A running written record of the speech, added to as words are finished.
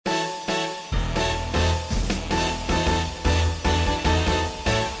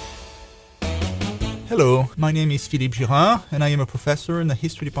Hello, my name is Philippe Girard, and I am a professor in the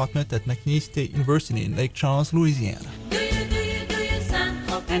history department at McNeese State University in Lake Charles, Louisiana.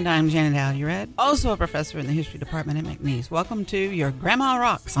 And I'm Janet Alurad, also a professor in the history department at McNeese. Welcome to Your Grandma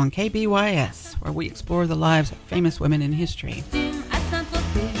Rocks on KBYS, where we explore the lives of famous women in history.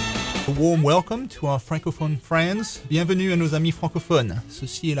 A warm welcome to our francophone friends. Bienvenue à nos amis francophones.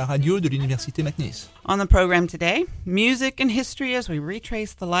 Ceci est la radio de l'Université McNeese. On the program today, music and history as we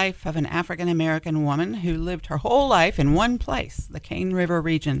retrace the life of an African-American woman who lived her whole life in one place, the Cane River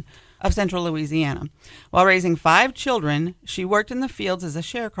region of central Louisiana. While raising 5 children, she worked in the fields as a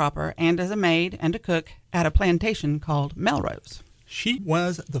sharecropper and as a maid and a cook at a plantation called Melrose. She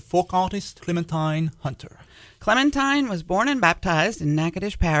was the folk artist Clementine Hunter. Clementine was born and baptized in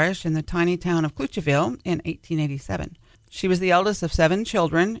Natchitoches Parish in the tiny town of Cloutierville in 1887. She was the eldest of 7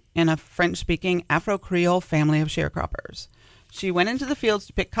 children in a French-speaking Afro-Creole family of sharecroppers. She went into the fields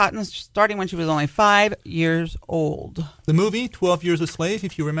to pick cotton starting when she was only 5 years old. The movie, 12 Years a Slave,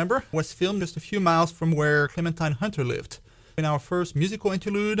 if you remember, was filmed just a few miles from where Clementine Hunter lived. In our first musical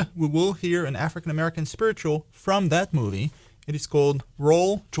interlude, we will hear an African-American spiritual from that movie. It is called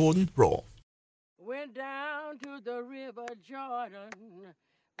Roll, Jordan, Roll. Went down to the river Jordan,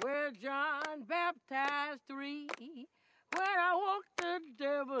 where John baptized 3. When I walked the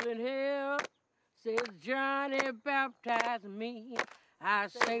devil in hell, says Johnny baptized me. I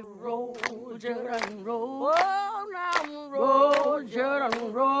say, roll, Jordan, roll. Oh, now roll,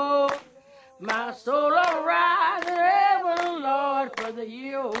 Jordan, roll. My soul arise in heaven, Lord, for the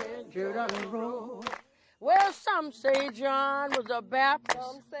year Jordan, roll. Well, some say John was a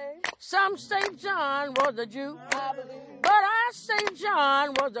Baptist. Some say John was a Jew. But I say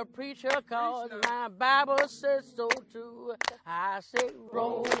John was a preacher, cause my Bible says so too. I say,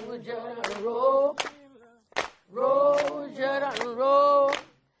 roll, Jordan, roll. Roll, Jordan, roll.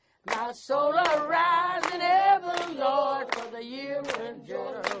 My soul arise in heaven, Lord, for the year when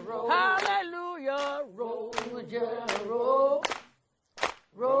Jordan roll. Hallelujah, roll, Jordan, roll.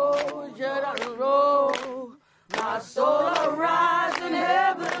 Roll, Jordan, roll. My soul arise in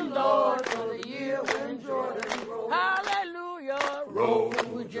heaven, Lord, for the year when Jordan roll. Hallelujah. Roll,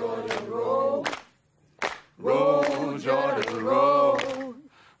 Jordan, roll. Roll, Jordan, roll.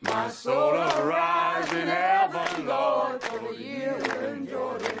 My soul arise in heaven, Lord, for the year when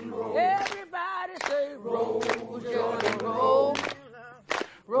Jordan roll. Everybody say, roll, Jordan, roll.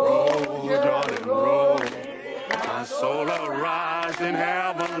 Roll, Jordan, roll. My soul arise in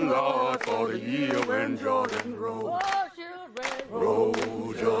heaven, Lord, for the year when Jordan roll.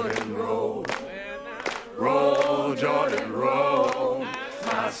 Roll, Jordan, roll. Roll, Jordan, roll.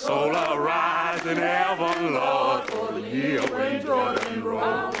 My soul arise in heaven, Lord, for the year when Jordan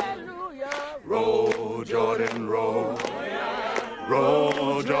roll. Roll, Jordan, roll.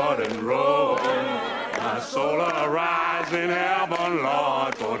 Roll, Jordan, roll. My soul arise in heaven,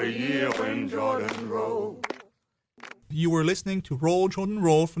 Lord, for the year when Jordan roll. You were listening to Roll, Jordan,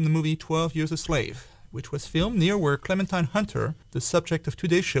 Roll from the movie 12 Years a Slave, which was filmed near where Clementine Hunter, the subject of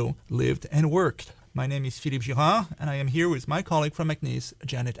today's show, lived and worked. My name is Philippe Girard, and I am here with my colleague from McNeese,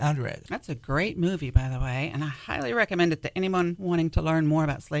 Janet Alurad. That's a great movie, by the way, and I highly recommend it to anyone wanting to learn more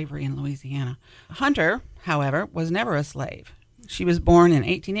about slavery in Louisiana. Hunter, however, was never a slave. She was born in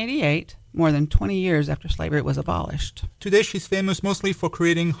 1888, more than 20 years after slavery was abolished. Today she's famous mostly for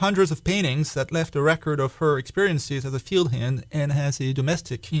creating hundreds of paintings that left a record of her experiences as a field hand and as a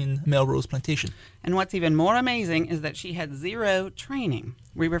domestic in Melrose Plantation. And what's even more amazing is that she had 0 training.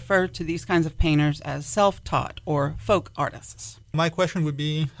 We refer to these kinds of painters as self-taught or folk artists. My question would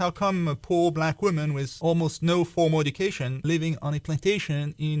be, how come a poor black woman with almost no formal education living on a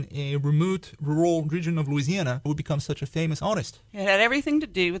plantation in a remote rural region of Louisiana would become such a famous artist? It had everything to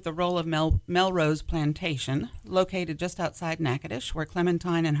do with the role of Melrose Plantation, located just outside Natchitoches, where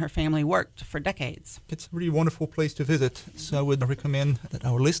Clementine and her family worked for decades. It's a really wonderful place to visit, so I would recommend that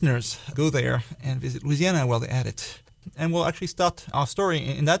our listeners go there and visit Louisiana while they're at it. And we'll actually start our story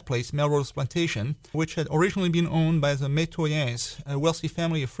in that place, Melrose Plantation, which had originally been owned by the Metoyens, a wealthy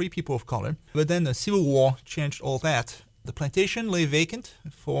family of free people of color. But then the Civil War changed all that. The plantation lay vacant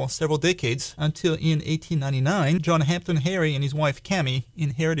for several decades until in 1899, John Hampton Henry and his wife Cammie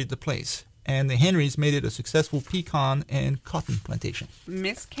inherited the place. And the Henrys made it a successful pecan and cotton plantation.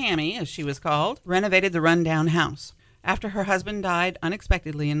 Miss Cammie, as she was called, renovated the rundown house. After her husband died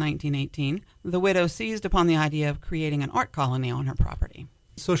unexpectedly in 1918, the widow seized upon the idea of creating an art colony on her property.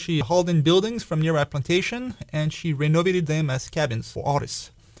 So she hauled in buildings from nearby plantation, and she renovated them as cabins for artists.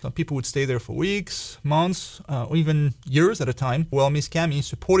 Some people would stay there for weeks, months, or even years at a time, while Miss Cammie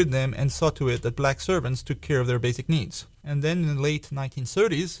supported them and saw to it that black servants took care of their basic needs. And then in the late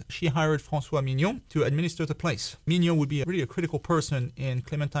 1930s, she hired François Mignon to administer the place. Mignon would be really a critical person in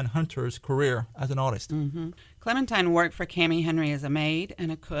Clementine Hunter's career as an artist. Mm-hmm. Clementine worked for Cammie Henry as a maid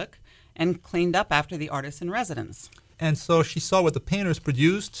and a cook and cleaned up after the artists in residence. And so she saw what the painters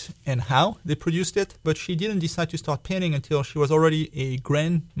produced and how they produced it, but she didn't decide to start painting until she was already a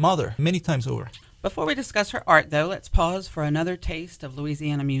grandmother many times over. Before we discuss her art, though, let's pause for another taste of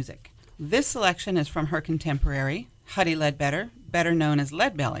Louisiana music. This selection is from her contemporary, Huddie Ledbetter, better known as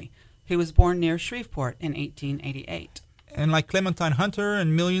Leadbelly, who was born near Shreveport in 1888. And like Clementine Hunter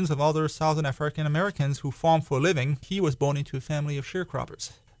and millions of other Southern African Americans who farm for a living, he was born into a family of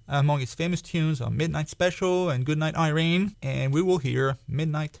sharecroppers. Among his famous tunes are Midnight Special and Goodnight Irene, and we will hear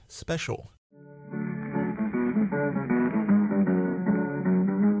Midnight Special.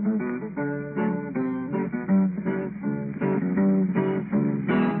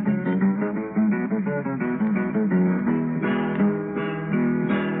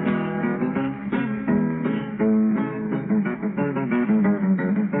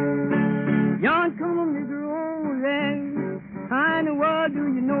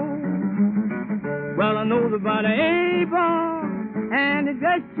 Well, I know about an A-bomb and the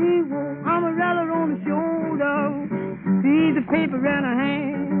dress she wore, umbrella on the shoulder, see the paper in her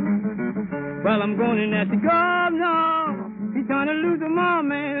hand. Well, I'm going in at the governor, he's trying to lose them all,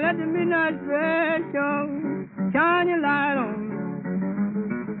 man. Let the midnight special shine your light on me.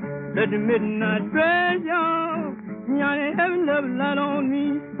 Let the midnight special shine your heaven love light on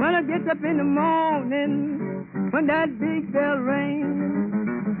me. When I get up in the morning, when that big bell rings,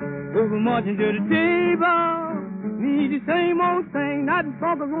 over marching to the table, need the same old thing, not the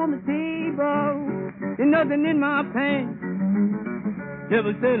focus on the table. There's nothing in my pants,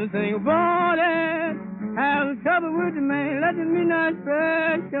 never said a thing about it. Have trouble with the man, let the midnight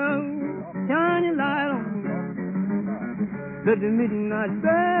special shine your light on me. Let the midnight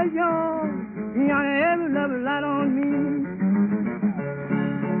special shine every love light on me.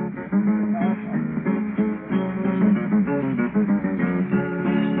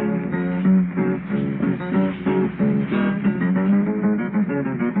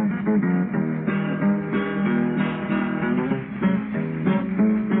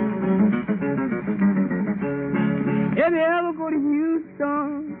 If you ever go to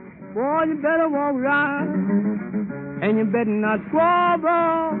Houston, boy, you better walk right. And you better not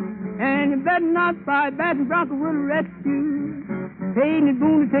squabble, and you better not fight. Baton Bronco will arrest you, paying the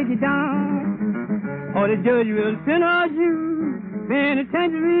boon to take you down. Or the judge will sentence you,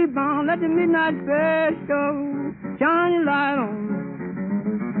 penitentiary bound. Let the midnight special shine your light on me.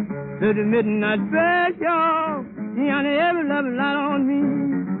 Let the midnight special shine every loving light on me.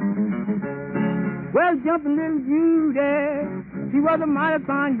 Well, jumping little Judy, she was a mighty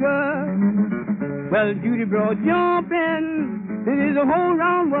fine girl. Well, Judy brought jumping, it is a whole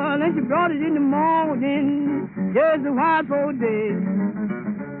round world, and she brought it in the morning, just a while for day.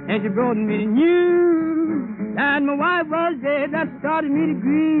 And she brought me the news that my wife was dead. That started me to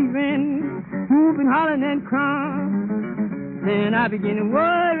grieving, whooping, hollering, and crying. Then I began to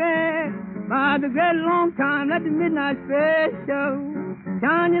worry about the great long time. Let the midnight special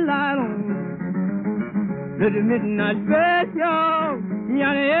shine your light on me. Let the midnight special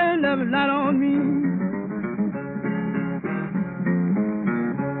shine every love light on me.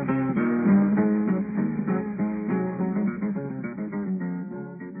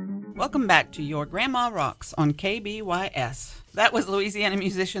 Welcome back to Your Grandma Rocks on KBYS. That was Louisiana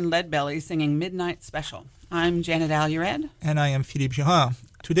musician Leadbelly singing Midnight Special. I'm Janet Allured. And I am Philippe Girard.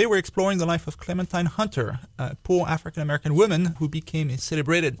 Today we're exploring the life of Clementine Hunter, a poor African-American woman who became a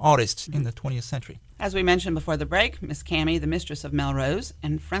celebrated artist in the 20th century. As we mentioned before the break, Miss Cammie, the mistress of Melrose,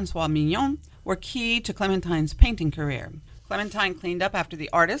 and Francois Mignon were key to Clementine's painting career. Clementine cleaned up after the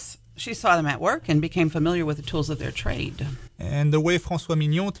artists. She saw them at work and became familiar with the tools of their trade. And the way François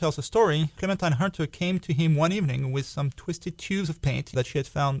Mignon tells the story, Clementine Hunter came to him one evening with some twisted tubes of paint that she had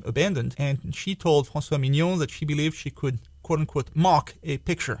found abandoned, and she told François Mignon that she believed she could, quote-unquote, mark a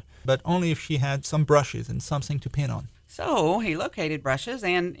picture, but only if she had some brushes and something to paint on. So he located brushes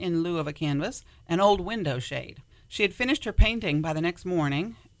and, in lieu of a canvas, an old window shade. She had finished her painting by the next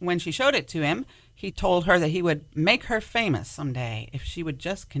morning. When she showed it to him, he told her that he would make her famous someday if she would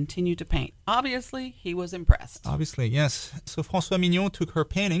just continue to paint. Obviously, he was impressed. Obviously, yes. So François Mignon took her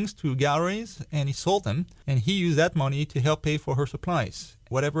paintings to galleries and he sold them, and he used that money to help pay for her supplies.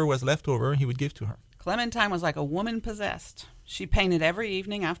 Whatever was left over, he would give to her. Clementine was like a woman possessed. She painted every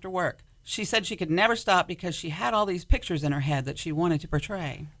evening after work. She said she could never stop because she had all these pictures in her head that she wanted to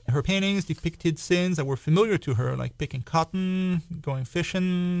portray. Her paintings depicted scenes that were familiar to her, like picking cotton, going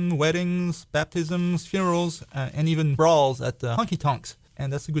fishing, weddings, baptisms, funerals, and even brawls at honky-tonks.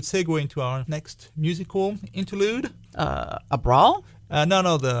 And that's a good segue into our next musical interlude. A brawl?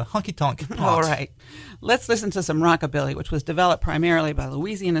 No, the honky-tonk part. All right. Let's listen to some rockabilly, which was developed primarily by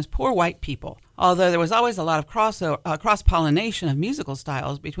Louisiana's poor white people, although there was always a lot of cross-pollination of musical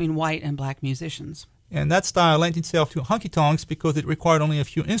styles between white and black musicians. And that style lent itself to honky-tonks because it required only a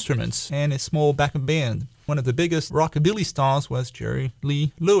few instruments and a small backup band. One of the biggest rockabilly stars was Jerry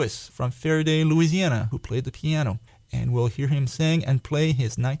Lee Lewis from Faraday, Louisiana, who played the piano. And we'll hear him sing and play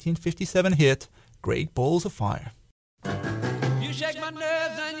his 1957 hit, Great Balls of Fire. You shake my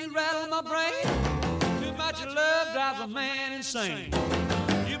nerves and you rattle my brain. Too much love drives a man insane.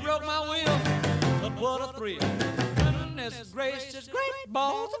 You broke my will, but what a thrill. Goodness gracious, great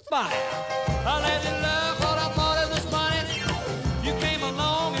balls of fire. I let you love what I thought it was funny. You came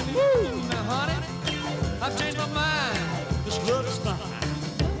along and woo, now honey, I've changed my mind. This love is fine.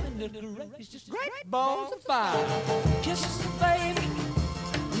 Goodness gracious, great balls of fire. Kisses, baby.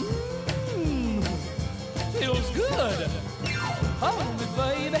 Feels good. Hold me,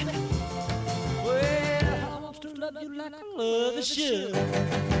 baby. Well, I want to love you like I love a should.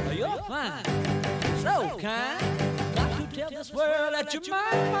 You're fine, so kind. Got to tell this world that you're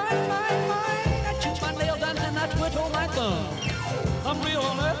mine. I chew my nails and I twiddle my thumb. I'm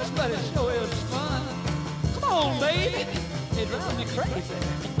real nervous, but it sure is fun. Come on, baby. It drives me crazy.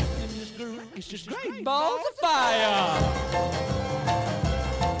 And it's just great balls of fire.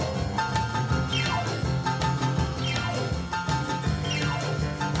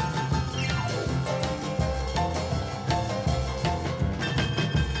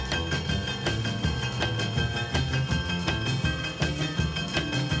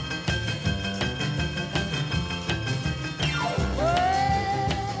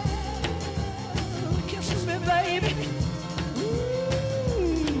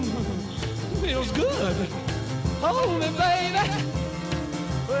 Hold me, baby.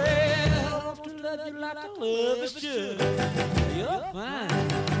 Well, I want to love you like I love is should. You're fine,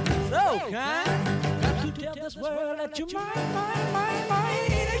 so kind. Got to tell this world that you're mine.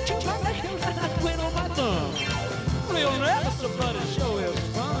 That you're my nails and I twiddle my thumb. Real nervous, but it sure is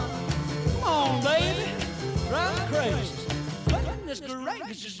fun. Come on, baby, drive me crazy. Goodness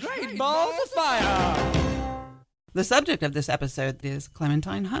gracious, great balls of fire. The subject of this episode is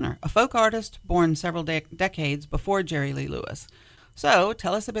Clementine Hunter, a folk artist born several decades before Jerry Lee Lewis. So,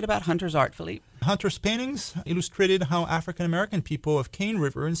 tell us a bit about Hunter's art, Philippe. Hunter's paintings illustrated how African-American people of Cane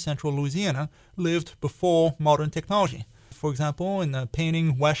River in central Louisiana lived before modern technology. For example, in the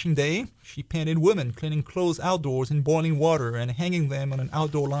painting Washing Day, she painted women cleaning clothes outdoors in boiling water and hanging them on an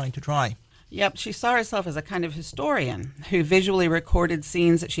outdoor line to dry. Yep, she saw herself as a kind of historian who visually recorded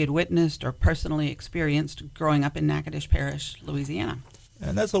scenes that she had witnessed or personally experienced growing up in Natchitoches Parish, Louisiana.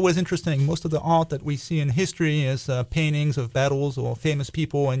 And that's always interesting. Most of the art that we see in history is paintings of battles or famous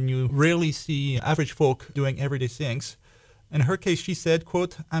people, and you rarely see average folk doing everyday things. In her case, she said,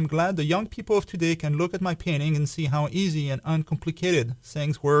 quote, "I'm glad the young people of today can look at my painting and see how easy and uncomplicated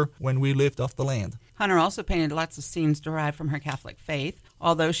things were when we lived off the land." Hunter also painted lots of scenes derived from her Catholic faith,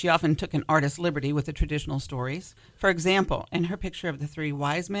 although she often took an artist's liberty with the traditional stories. For example, in her picture of the three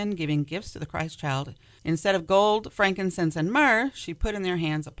wise men giving gifts to the Christ child, instead of gold, frankincense, and myrrh, she put in their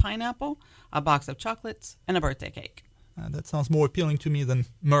hands a pineapple, a box of chocolates, and a birthday cake. That sounds more appealing to me than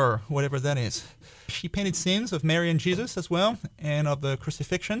myrrh, whatever that is. She painted scenes of Mary and Jesus as well, and of the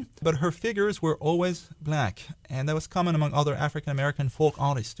crucifixion, but her figures were always black, and that was common among other African-American folk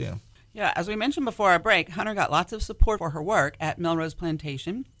artists too. Yeah, as we mentioned before our break, Hunter got lots of support for her work at Melrose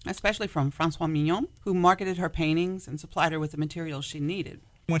Plantation, especially from Francois Mignon, who marketed her paintings and supplied her with the materials she needed.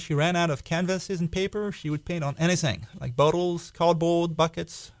 When she ran out of canvases and paper, she would paint on anything, like bottles, cardboard,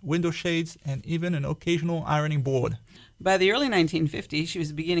 buckets, window shades, and even an occasional ironing board. By the early 1950s, she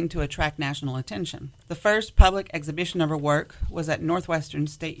was beginning to attract national attention. The first public exhibition of her work was at Northwestern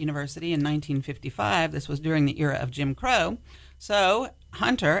State University in 1955. This was during the era of Jim Crow. So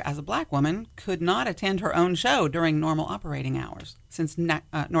Hunter, as a black woman, could not attend her own show during normal operating hours, since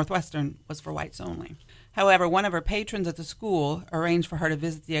Northwestern was for whites only. However, one of her patrons at the school arranged for her to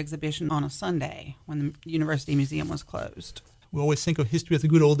visit the exhibition on a Sunday when the University Museum was closed. We always think of history as the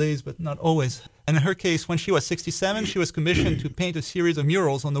good old days, but not always. And in her case, when she was 67, she was commissioned to paint a series of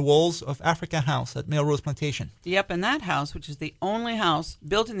murals on the walls of Africa House at Melrose Plantation. Yep, and that house, which is the only house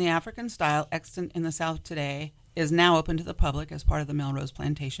built in the African style extant in the South today, is now open to the public as part of the Melrose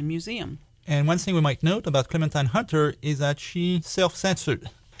Plantation Museum. And one thing we might note about Clementine Hunter is that she self-censored.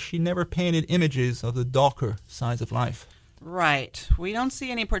 She never painted images of the darker sides of life. Right. We don't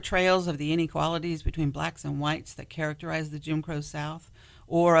see any portrayals of the inequalities between blacks and whites that characterize the Jim Crow South,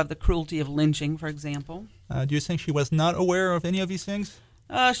 or of the cruelty of lynching, for example. Do you think she was not aware of any of these things?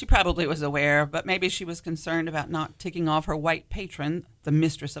 She probably was aware, but maybe she was concerned about not ticking off her white patron, the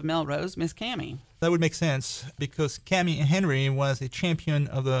mistress of Melrose, Miss Cammie. That would make sense, because Cammie Henry was a champion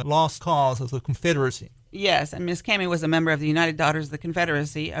of the lost cause of the Confederacy. Yes, and Miss Cammie was a member of the United Daughters of the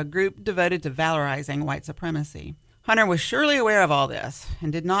Confederacy, a group devoted to valorizing white supremacy. Hunter was surely aware of all this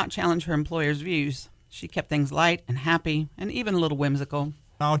and did not challenge her employer's views. She kept things light and happy and even a little whimsical.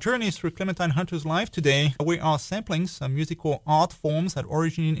 Our journeys through Clementine Hunter's life today, we are sampling some musical art forms that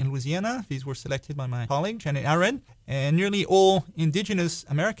originate in Louisiana. These were selected by my colleague, Janet Ared. And nearly all indigenous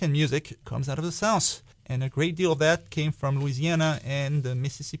American music comes out of the South. And a great deal of that came from Louisiana and the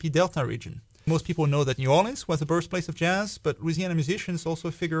Mississippi Delta region. Most people know that New Orleans was the birthplace of jazz, but Louisiana musicians also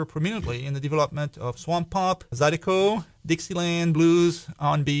figure prominently in the development of swamp pop, zydeco, Dixieland, blues,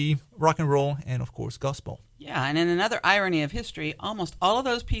 R&B, rock and roll, and of course gospel. Yeah, and in another irony of history, almost all of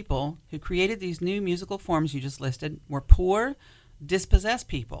those people who created these new musical forms you just listed were poor, dispossessed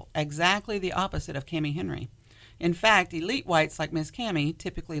people, exactly the opposite of Cammie Henry. In fact, elite whites like Miss Cammie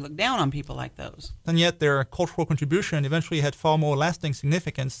typically look down on people like those. And yet their cultural contribution eventually had far more lasting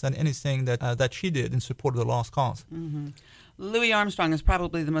significance than anything that she did in support of the lost cause. Mm-hmm. Louis Armstrong is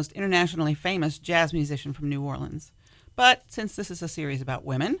probably the most internationally famous jazz musician from New Orleans. But since this is a series about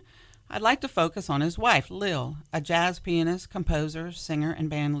women, I'd like to focus on his wife, Lil, a jazz pianist, composer, singer, and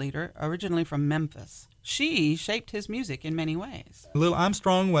band leader originally from Memphis. She shaped his music in many ways. Lil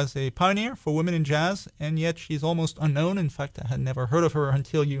Armstrong was a pioneer for women in jazz, and yet she's almost unknown. In fact, I had never heard of her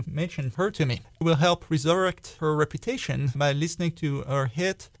until you mentioned her to me. We'll help resurrect her reputation by listening to her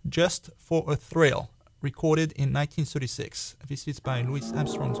hit, Just for a Thrill, recorded in 1936. This is by Louis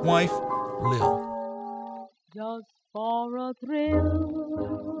Armstrong's wife, Lil. Just for a thrill,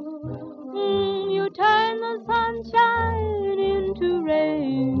 you turn the sunshine into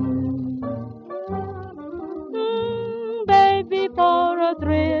rain. Baby, for a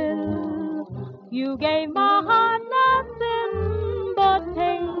thrill, you gave my heart nothing but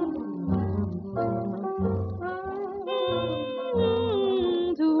pain.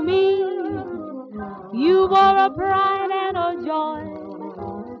 To me, you were a pride and a joy,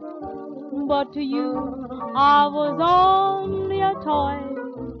 but to you, I was only a toy,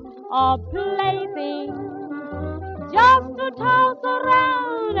 a plaything, just to toss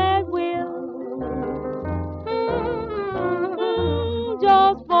around at will.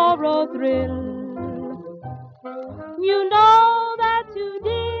 Just for a thrill, you know that you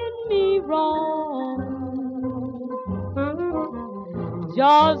did me wrong.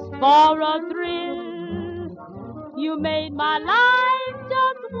 Just for a thrill, you made my life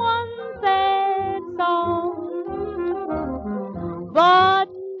just one sad song. But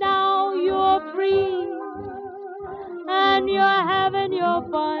now you're free and you're having your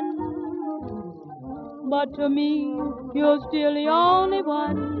fun. But to me, you're still the only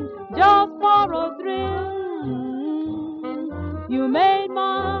one. Just for a thrill, you made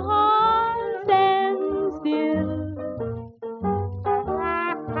my heart stand still.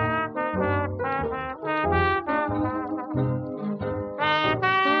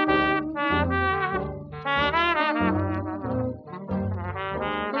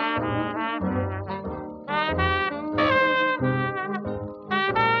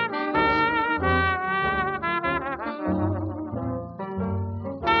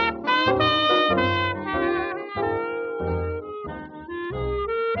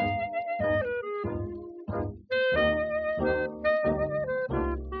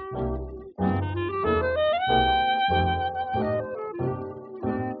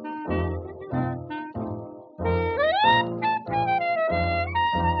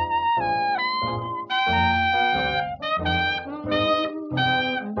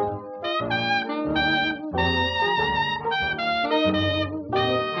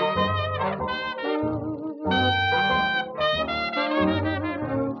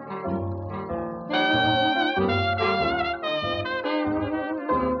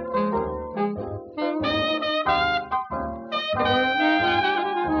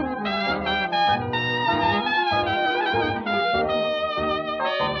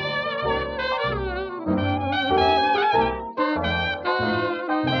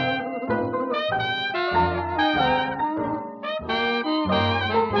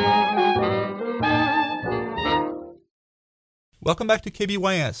 Welcome back to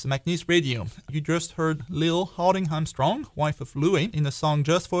KBYS, McNeese Radio. You just heard Lil Harding Armstrong, wife of Louis, in the song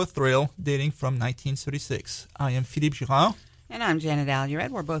Just for a Thrill, dating from 1936. I am Philippe Girard. And I'm Janet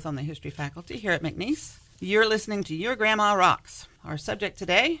Alured. We're both on the history faculty here at McNeese. You're listening to Your Grandma Rocks. Our subject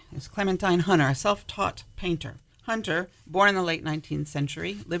today is Clementine Hunter, a self-taught painter. Hunter, born in the late 19th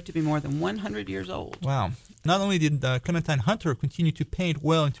century, lived to be more than 100 years old. Wow. Not only did Clementine Hunter continue to paint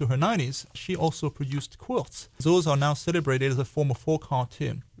well into her 90s, she also produced quilts. Those are now celebrated as a form of folk art,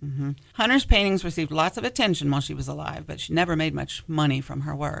 too. Mm-hmm. Hunter's paintings received lots of attention while she was alive, but she never made much money from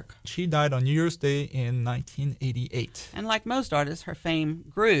her work. She died on New Year's Day in 1988. And like most artists, her fame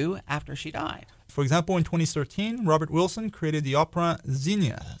grew after she died. For example, in 2013, Robert Wilson created the opera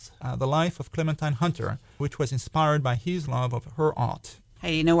Zinnias, The Life of Clementine Hunter, which was inspired by his love of her art.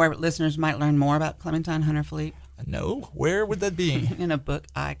 Hey, you know where listeners might learn more about Clementine Hunter, Philippe? No, where would that be? In a book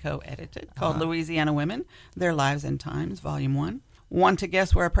I co-edited called Louisiana Women, Their Lives and Times, Volume 1. Want to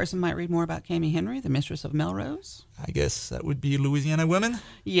guess where a person might read more about Kami Henry, the mistress of Melrose? I guess that would be Louisiana Women.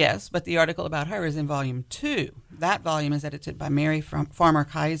 Yes, but the article about her is in Volume 2. That volume is edited by Mary Farmer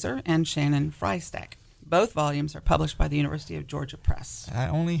Kaiser and Shannon Freistack. Both volumes are published by the University of Georgia Press. I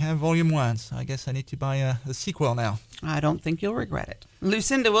only have Volume 1, so I guess I need to buy the sequel now. I don't think you'll regret it.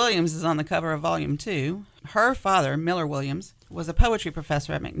 Lucinda Williams is on the cover of Volume 2. Her father, Miller Williams, was a poetry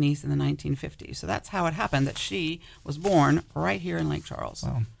professor at McNeese in the 1950s. So that's how it happened that she was born right here in Lake Charles.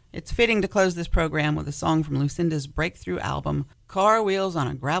 Wow. It's fitting to close this program with a song from Lucinda's breakthrough album, Car Wheels on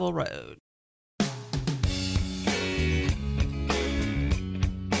a Gravel Road.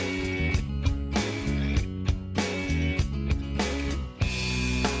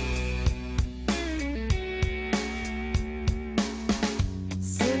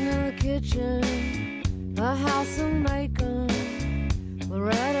 A house of Macon,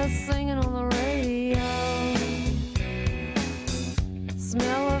 Loretta singing on the radio.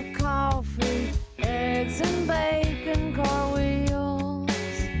 Smell of coffee, eggs and bacon, car wheels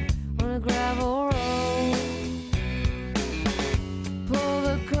on a gravel road. Pull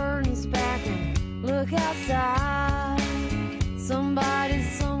the curtains back and look outside. Somebody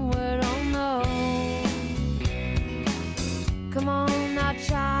somewhere don't know. Come on now,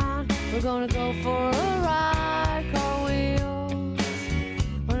 child, we're gonna go for a ride. Car wheels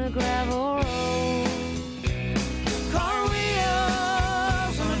on a gravel road. Car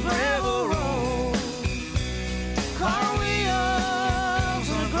wheels on a gravel road. Car wheels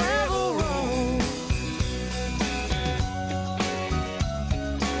on a gravel road.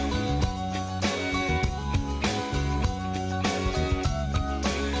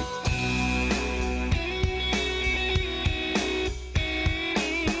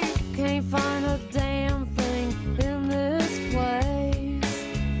 Can't find a damn thing in this place.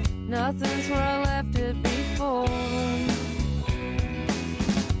 Nothing's where I left it before.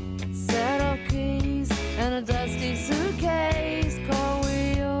 Set of keys and a dusty suitcase. Car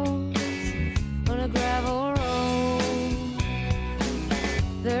wheels on a gravel road.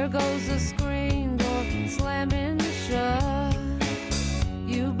 There goes the screen door slamming shut.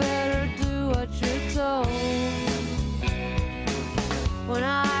 You better do what you're told. When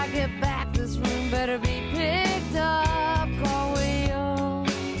I get back, this room better be picked up. Car wheels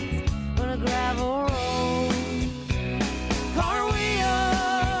on a gravel road. Car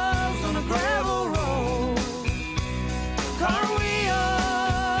wheels on a gravel road. Car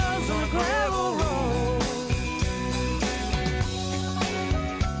wheels on a gravel road.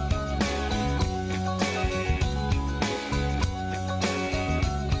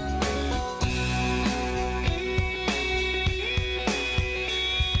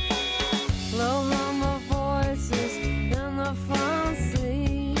 Low hum of voices in the front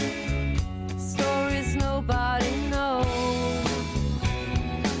seat. Stories nobody knows.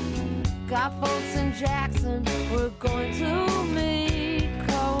 Got folks in Jackson we're going to meet.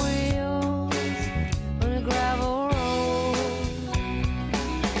 Car wheels on a gravel road.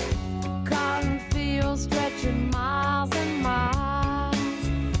 Cotton fields stretching miles and miles.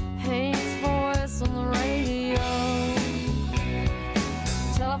 Hank's voice on the radio.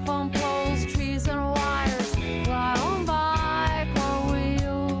 Telephone poles, trees and wires fly on by. Car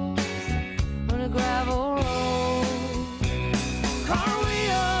wheels on a gravel road. Car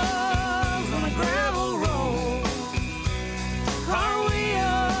wheels on a gravel road. Car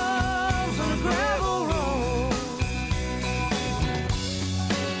wheels on a gravel road.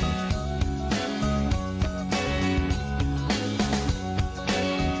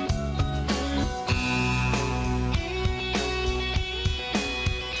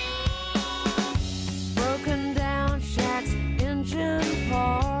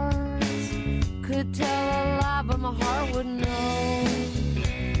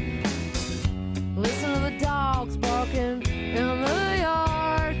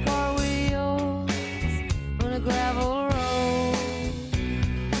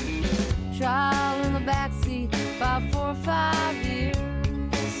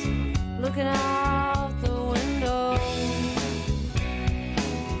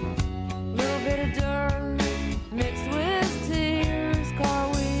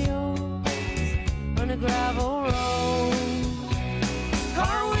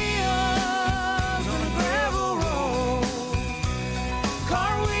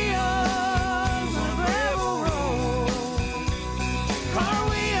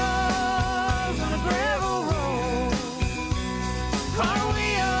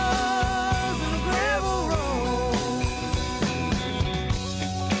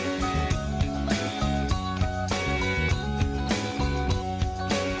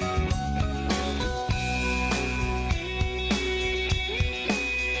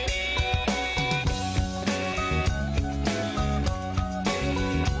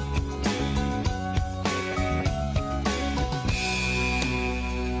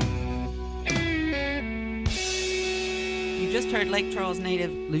 just heard Lake Charles native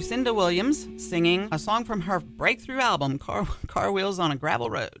Lucinda Williams singing a song from her breakthrough album, Car Wheels on a Gravel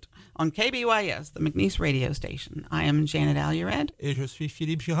Road, on KBYS, the McNeese radio station. I am Janet Allured. Et je suis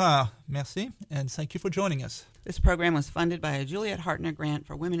Philippe Girard. Merci, and thank you for joining us. This program was funded by a Juliet Hartner grant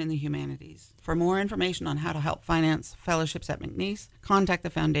for women in the humanities. For more information on how to help finance fellowships at McNeese, contact the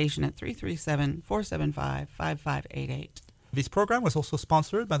foundation at 337-475-5588. This program was also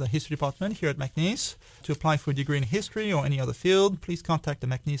sponsored by the History Department here at McNeese. To apply for a degree in history or any other field, please contact the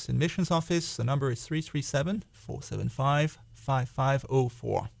McNeese Admissions Office. The number is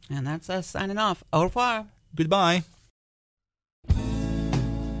 337-475-5504. And that's us signing off. Au revoir. Goodbye.